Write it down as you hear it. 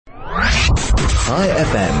Chai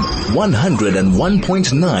FM,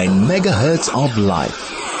 101.9 megahertz of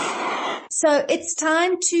life. So it's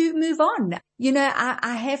time to move on. You know,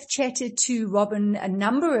 I have chatted to Robin a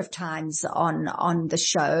number of times on the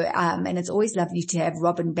show, and it's always lovely to have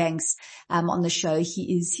Robin Banks on the show.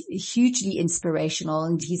 He is hugely inspirational,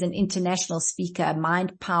 and he's an international speaker,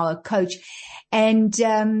 mind power coach, and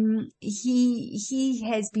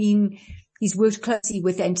He's worked closely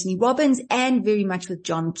with Anthony Robbins and very much with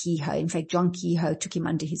John Kehoe. In fact, John Kehoe took him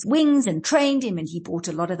under his wings and trained him, and he brought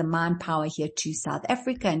a lot of the mind power here to South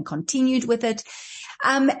Africa and continued with it.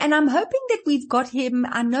 And I'm hoping that we've got him.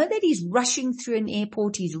 I know that he's rushing through an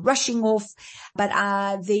airport. He's rushing off, but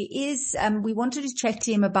we wanted to chat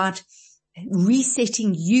to him about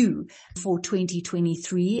resetting you for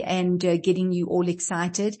 2023 and getting you all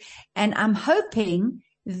excited. And I'm hoping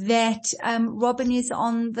that Robin is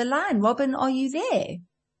on the line. Robin, are you there?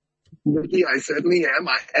 Nikki, I certainly am.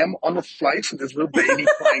 I am on a flight. There's a little baby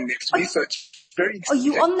flying next to me, so it's very exciting. Are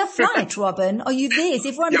you on the flight, Robin? Are you there? Is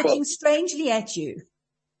everyone looking strangely at you?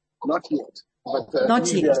 Not yet. But,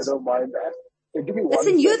 not yet. I don't mind that.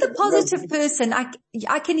 Listen, you're the positive person. I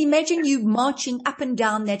can imagine you marching up and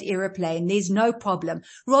down that aeroplane. There's no problem.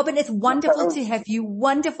 Robin, it's wonderful to have you.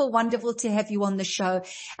 Wonderful, wonderful to have you on the show.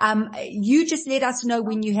 You just let us know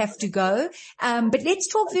when you have to go. But let's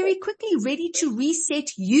talk very quickly. Ready to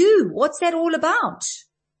reset you. What's that all about?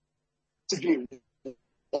 Second,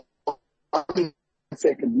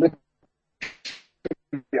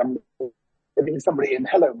 I'm somebody in.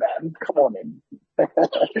 Hello, man. Come on in.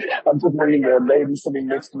 I'm just letting the lady sitting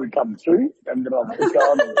next to me come through, and then I'll sit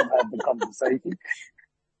down and have the conversation.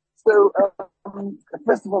 So,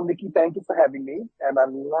 first of all, Nikki, thank you for having me. And I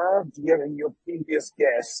loved hearing your previous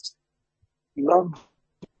guest. I'm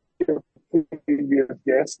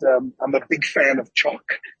a big fan of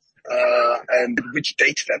chalk, and which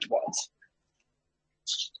date that was.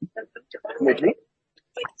 Nikki?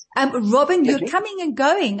 Robin, you're coming and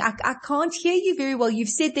going. I can't hear you very well. You've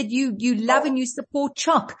said that you love and you support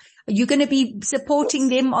chalk. Are you going to be supporting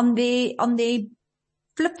them on their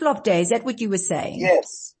flip-flop day? Is that what you were saying?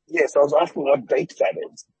 Yes. I was asking what date that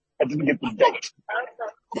is. I didn't get the date.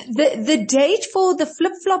 The date for the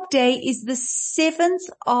flip-flop day is the 7th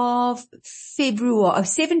of February, or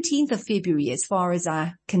 17th of February, as far as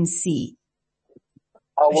I can see.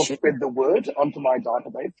 I will spread the word onto my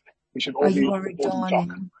database. We should all be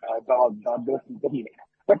talking about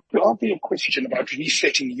But to answer your question about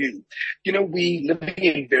resetting you, we're living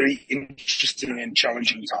in very interesting and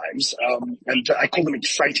challenging times, and I call them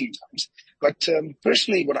exciting times. But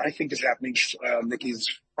personally, what I think is happening, Nick, is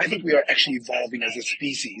I think we are actually evolving as a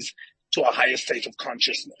species to a higher state of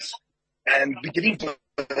consciousness, and we're giving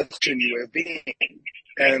birth to a new way of being.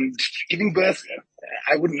 And giving birth,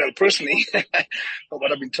 I wouldn't know personally, but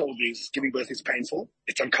what I've been told is giving birth is painful,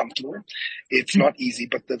 it's uncomfortable, it's not easy,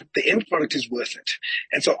 but the end product is worth it.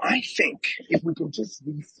 And so I think if we can just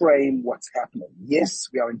reframe what's happening, yes,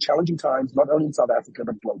 we are in challenging times, not only in South Africa,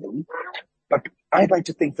 but globally, but I'd like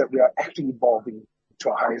to think that we are actually evolving to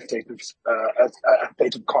a higher state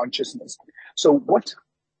of consciousness. So what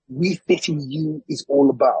resetting you is all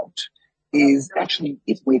about is actually,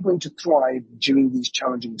 if we're going to thrive during these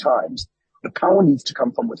challenging times, the power needs to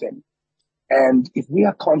come from within. And if we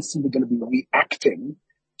are constantly going to be reacting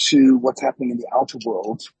to what's happening in the outer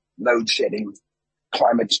world, load shedding,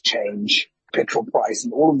 climate change, petrol price,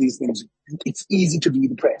 and all of these things, it's easy to be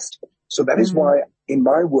depressed. So that is why in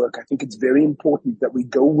my work, I think it's very important that we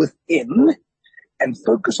go within and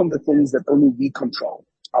focus on the things that only we control.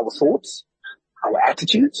 Our thoughts, our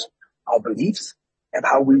attitudes, our beliefs, and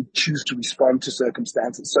how we choose to respond to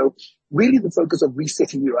circumstances. So really the focus of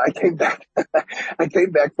resetting you. I came back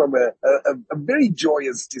from a very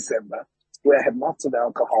joyous December where I had lots of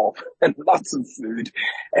alcohol and lots of food,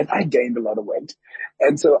 and I gained a lot of weight.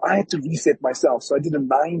 And so I had to reset myself. So I did a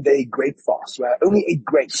 9-day grape fast where I only ate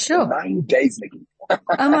grapes for 9 days, Nikki.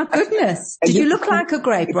 Oh my goodness. Did you look like a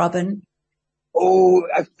grape, Robin? Oh,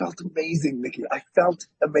 I felt amazing, Nikki. I felt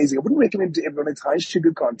amazing. I wouldn't recommend to everyone. It's high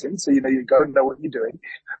sugar content, so you got to know what you're doing.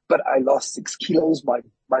 But I lost 6 kilos. My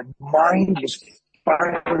mind was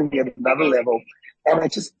firing at another level, and I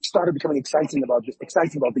just started becoming excited about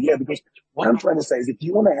the year. Because what I'm trying to say is, if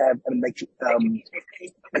you want to have and make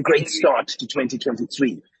a great start to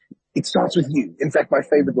 2023, it starts with you. In fact, my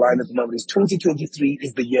favorite line at the moment is 2023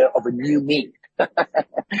 is the year of a new me.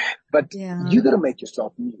 But you got to make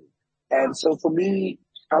yourself new. And so for me,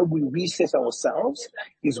 how we reset ourselves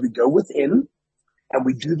is we go within and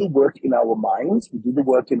we do the work in our minds, we do the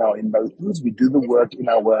work in our emotions, we do the work in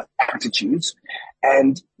our attitudes,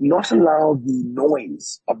 and not allow the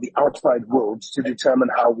noise of the outside world to determine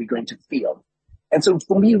how we're going to feel. And so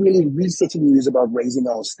for me, really resetting you is about raising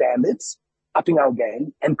our standards, upping our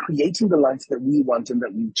game, and creating the life that we want and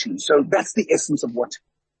that we choose. So that's the essence of what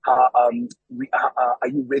Are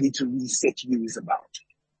You Ready to Reset You is about.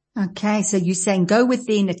 Okay, so you're saying go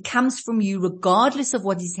within, it comes from you regardless of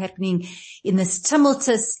what is happening in this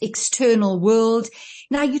tumultuous external world.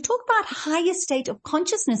 Now you talk about higher state of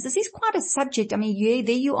consciousness. This is quite a subject. I mean,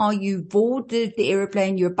 there you are, you boarded the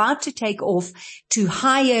airplane, you're about to take off to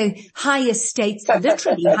higher states,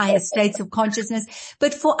 literally higher states of consciousness.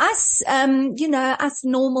 But for us, us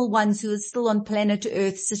normal ones who are still on planet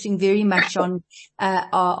Earth, sitting very much on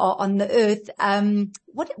the Earth,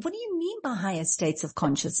 what do you mean by higher states of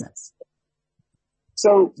consciousness?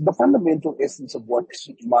 So the fundamental essence of what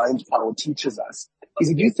mind power teaches us is,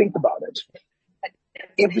 if you think about it,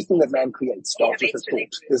 everything that man creates starts with a thought.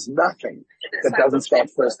 There's nothing that doesn't start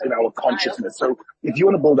first in our consciousness. So if you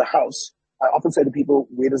want to build a house, I often say to people,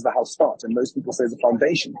 where does the house start? And most people say the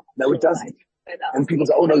foundation. No, it doesn't. And people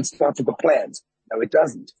say, oh no, it starts with the plans. No, it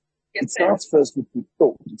doesn't. It starts first with the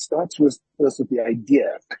thought. It starts first with the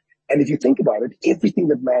idea. And if you think about it, everything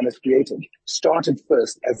that man has created started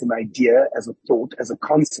first as an idea, as a thought, as a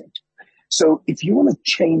concept. So if you want to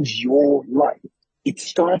change your life, it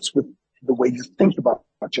starts with the way you think about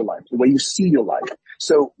your life, the way you see your life.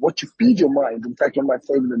 So what you feed your mind, in fact, one of my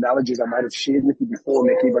favorite analogies I might have shared with you before,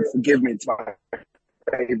 Nikki, but forgive me, it's my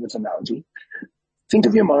favorite analogy. Think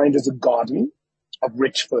of your mind as a garden of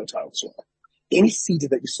rich, fertile soil. Any seed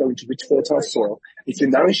that you sow into rich, fertile soil, if you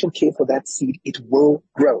nourish and care for that seed, it will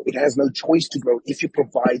grow. It has no choice to grow if you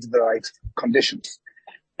provide the right conditions.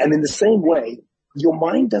 And in the same way, your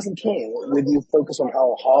mind doesn't care whether you focus on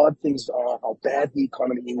how hard things are, how bad the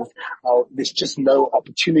economy is, how there's just no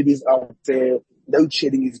opportunities out there, load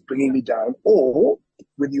shedding is bringing me down, or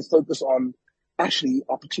whether you focus on actually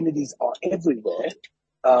opportunities are everywhere,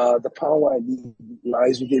 the power I need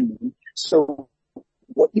lies within me. So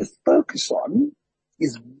what you focus on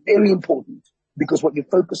is very important, because what you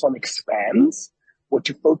focus on expands, what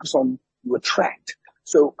you focus on you attract.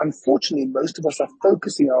 So unfortunately, most of us are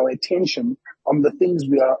focusing our attention on the things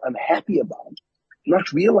we are unhappy about,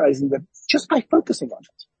 not realizing that just by focusing on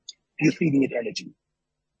it, you're feeding it energy.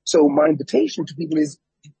 So my invitation to people is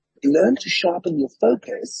learn to sharpen your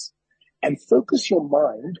focus and focus your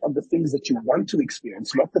mind on the things that you want to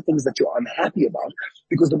experience, not the things that you're unhappy about.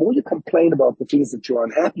 Because the more you complain about the things that you're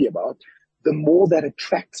unhappy about, the more that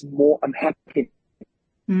attracts more unhappiness.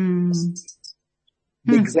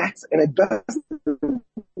 Exact, and it doesn't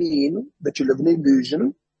mean that you live in an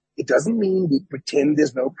illusion. It doesn't mean we pretend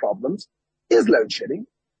there's no problems. There's load shedding.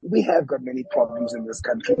 We have got many problems in this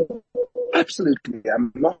country. Absolutely.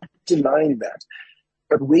 I'm not denying that.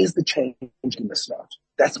 But where's the change going to start?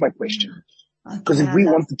 That's my question. Because if we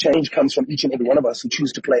want the change comes from each and every one of us who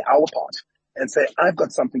choose to play our part and say, I've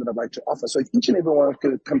got something that I'd like to offer. So if each and every one of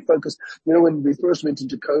us can focus, when we first went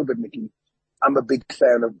into COVID, Nikki, I'm a big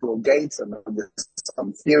fan of Bill Gates, and there's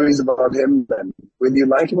some theories about him, and whether you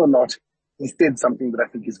like him or not, he said something that I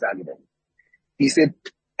think is valuable. He said,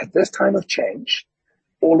 at this time of change,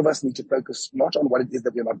 all of us need to focus not on what it is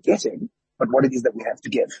that we're not getting, but what it is that we have to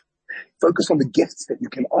give. Focus on the gifts that you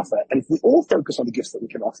can offer. And if we all focus on the gifts that we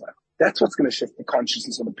can offer, that's what's going to shift the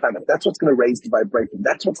consciousness on the planet. That's what's going to raise the vibration.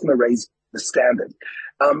 That's what's going to raise the standard.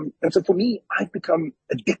 And so for me, I've become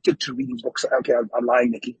addicted to reading books. Okay, I'm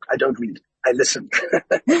lying, Nikki. I don't read. I listen.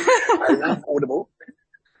 I love Audible.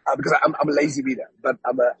 Because I'm a lazy reader, but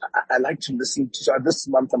I like to listen to, so this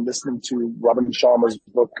month I'm listening to Robin Sharma's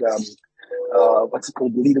book, what's it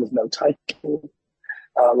called? The Leader with No Title.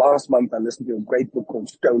 Last month I listened to a great book called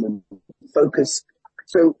Stolen Focus.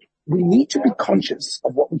 So we need to be conscious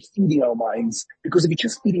of what we're feeding our minds, because if you're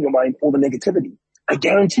just feeding your mind all the negativity, I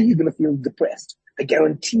guarantee you're going to feel depressed. I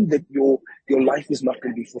guarantee that your life is not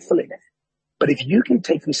going to be fulfilling. But if you can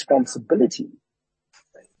take responsibility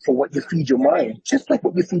for what you feed your mind, just like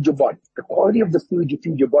what you feed your body, the quality of the food you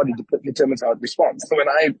feed your body determines how it responds. So when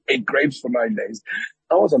I ate grapes for 9 days,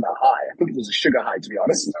 I was on a high. I think it was a sugar high, to be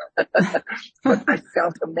honest. But I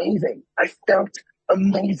felt amazing.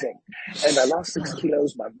 And I lost 6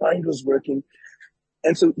 kilos. My mind was working.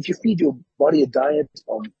 And so if you feed your body a diet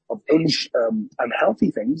of only unhealthy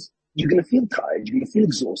things, you're going to feel tired. You're going to feel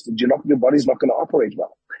exhausted. Your body's not going to operate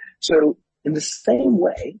well. So in the same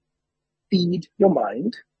way, feed your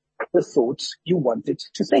mind the thoughts you want it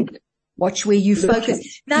to think. Watch where you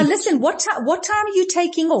focus. Now listen, what time are you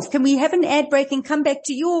taking off? Can we have an ad break and come back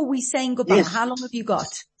to you, or are we saying goodbye? Yes. How long have you got?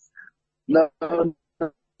 No.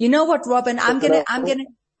 You know what, Robin? I'm gonna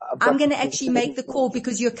I'm going to actually make the call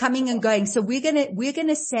because you're coming and going. So we're going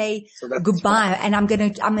to say goodbye, and I'm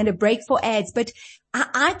going to break for ads, but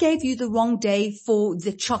I gave you the wrong day for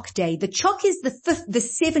the CHOC day. The CHOC is the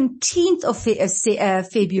 17th of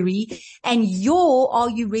February, and Are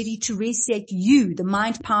You Ready to Reset You? The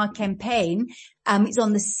Mind Power campaign, is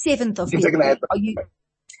on the 7th of February.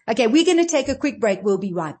 Okay, we're going to take a quick break. We'll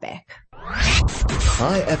be right back.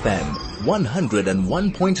 High FM,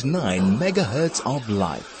 101.9 megahertz of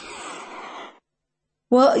life.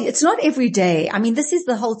 Well, it's not every day. I mean, this is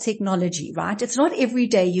the whole technology, right? It's not every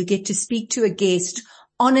day you get to speak to a guest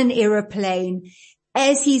on an aeroplane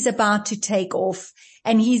as he's about to take off,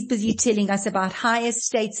 and he's busy telling us about higher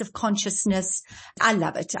states of consciousness. I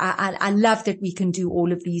love it. I love that we can do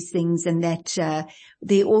all of these things, and that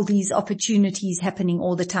there are all these opportunities happening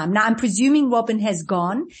all the time. Now, I'm presuming Robin has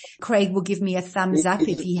gone. Craig will give me a thumbs up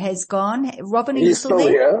if he has gone. Robin, are you still there?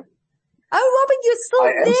 Here. Oh, Robin, you're still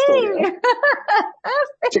there.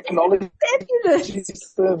 Technology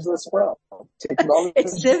serves us well. Technology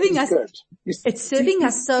it's serving us. Good. It's serving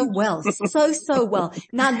us so well, so well.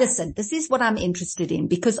 Now listen, this is what I'm interested in,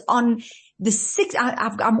 because on the 6th,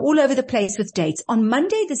 I'm all over the place with dates. On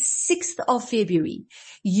Monday, the 6th of February,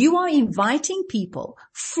 you are inviting people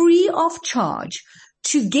free of charge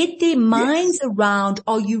to get their minds around,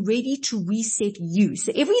 are you ready to reset you?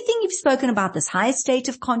 So everything you've spoken about, this higher state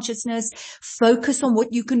of consciousness, focus on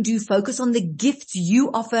what you can do, focus on the gifts you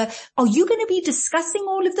offer. Are you going to be discussing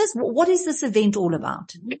all of this? What is this event all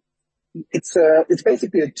about? It's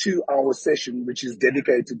basically a 2-hour session, which is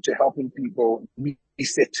dedicated to helping people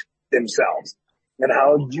reset themselves. And I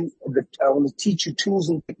want to teach you tools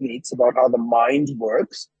and techniques about how the mind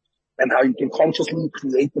works and how you can consciously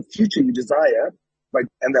create the future you desire. Right.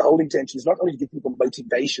 And the whole intention is not only to give people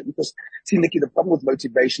motivation, because see, Nikki, the problem with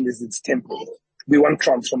motivation is it's temporary. We want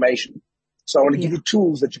transformation. So I want to give you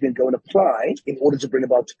tools that you can go and apply in order to bring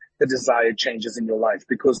about the desired changes in your life.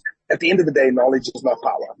 Because at the end of the day, knowledge is not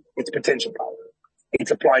power. It's potential power.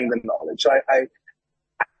 It's applying the knowledge. I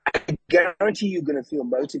guarantee you're going to feel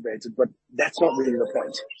motivated, but that's not really the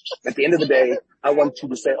point. At the end of the day, I want you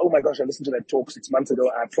to say, oh my gosh, I listened to that talk 6 months ago.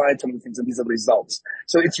 I applied some of the things and these are the results.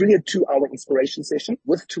 So it's really a 2-hour inspiration session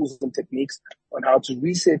with tools and techniques on how to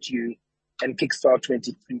reset you and kickstart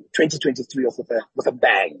 2023 off with a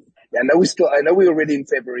bang. I know we're already in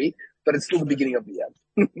February, but it's still the beginning of the year.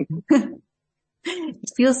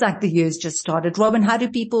 It feels like the year's just started. Robin, how do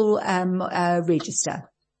people register?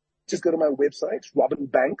 Just go to my website,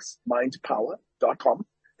 robinbanksmindpower.com.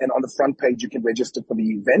 And on the front page, you can register for the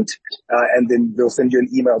event. And then they'll send you an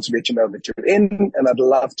email to let you know that you're in. And I'd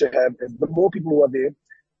love to have, the more people who are there,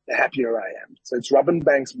 the happier I am. So it's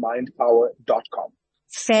robinbanksmindpower.com.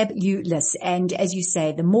 Fabulous. And as you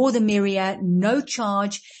say, the more the merrier, no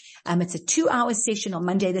charge. It's a 2-hour session on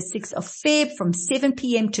Monday, the 6th of Feb from 7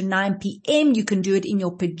 p.m. to 9 p.m. You can do it in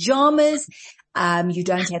your pajamas. You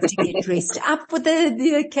don't have to get dressed up for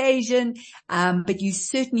the occasion. But you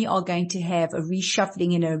certainly are going to have a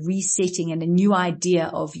reshuffling and a resetting and a new idea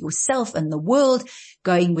of yourself and the world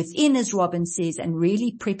going within, as Robin says, and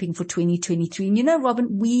really prepping for 2023. And you know,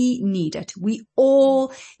 Robin, we need it. We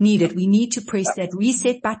all need it. We need to press that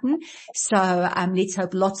reset button. So, let's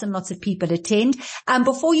hope lots and lots of people attend.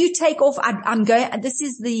 Before you take off, I'm going, this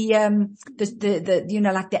is the, you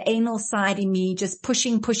know, like the anal side in me, just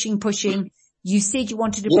pushing. You said you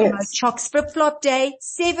wanted to promote CHOC's Flip-Flop Day,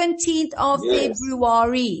 17th of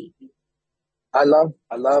February. I love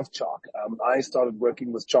CHOC. I started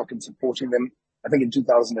working with CHOC and supporting them, I think in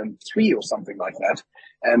 2003 or something like that.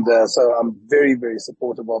 And so I'm very, very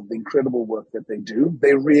supportive of the incredible work that they do.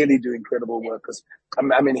 They really do incredible work, because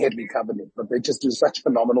I'm in Headley Covenant, but they just do such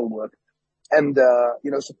phenomenal work. And,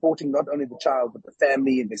 you know, supporting not only the child, but the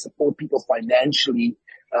family, and they support people financially,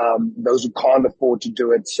 those who can't afford to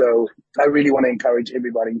do it. So I really want to encourage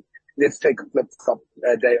everybody. Let's take a Flip-Flop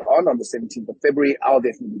Day on the 17th of February. I'll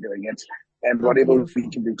definitely be doing it, and whatever we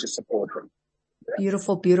can do to support them.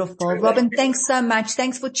 Beautiful, beautiful. Robin, thanks so much.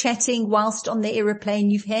 Thanks for chatting whilst on the aeroplane.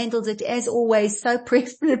 You've handled it as always so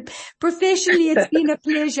professionally. It's been a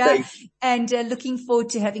pleasure, and looking forward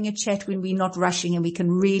to having a chat when we're not rushing and we can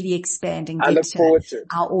really expand and get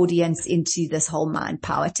our audience into this whole mind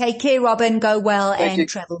power. Take care, Robin. Go well and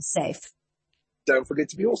travel safe. Don't forget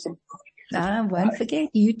to be awesome. I won't forget.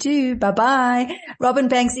 You too. Bye-bye. Robin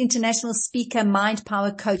Banks, international speaker, mind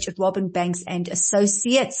power coach at Robin Banks and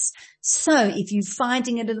Associates. So if you're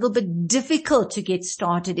finding it a little bit difficult to get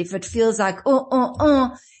started, if it feels like,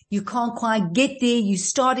 you can't quite get there, you're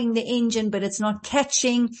starting the engine, but it's not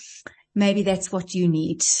catching, Maybe that's what you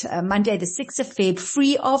need. Monday, the 6th of Feb,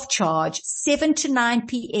 free of charge, 7 to 9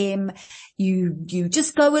 p.m. You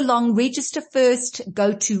just go along, register first,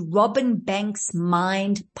 go to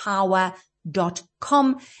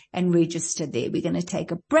robinbanksmindpower.com and register there. We're going to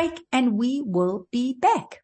take a break and we will be back.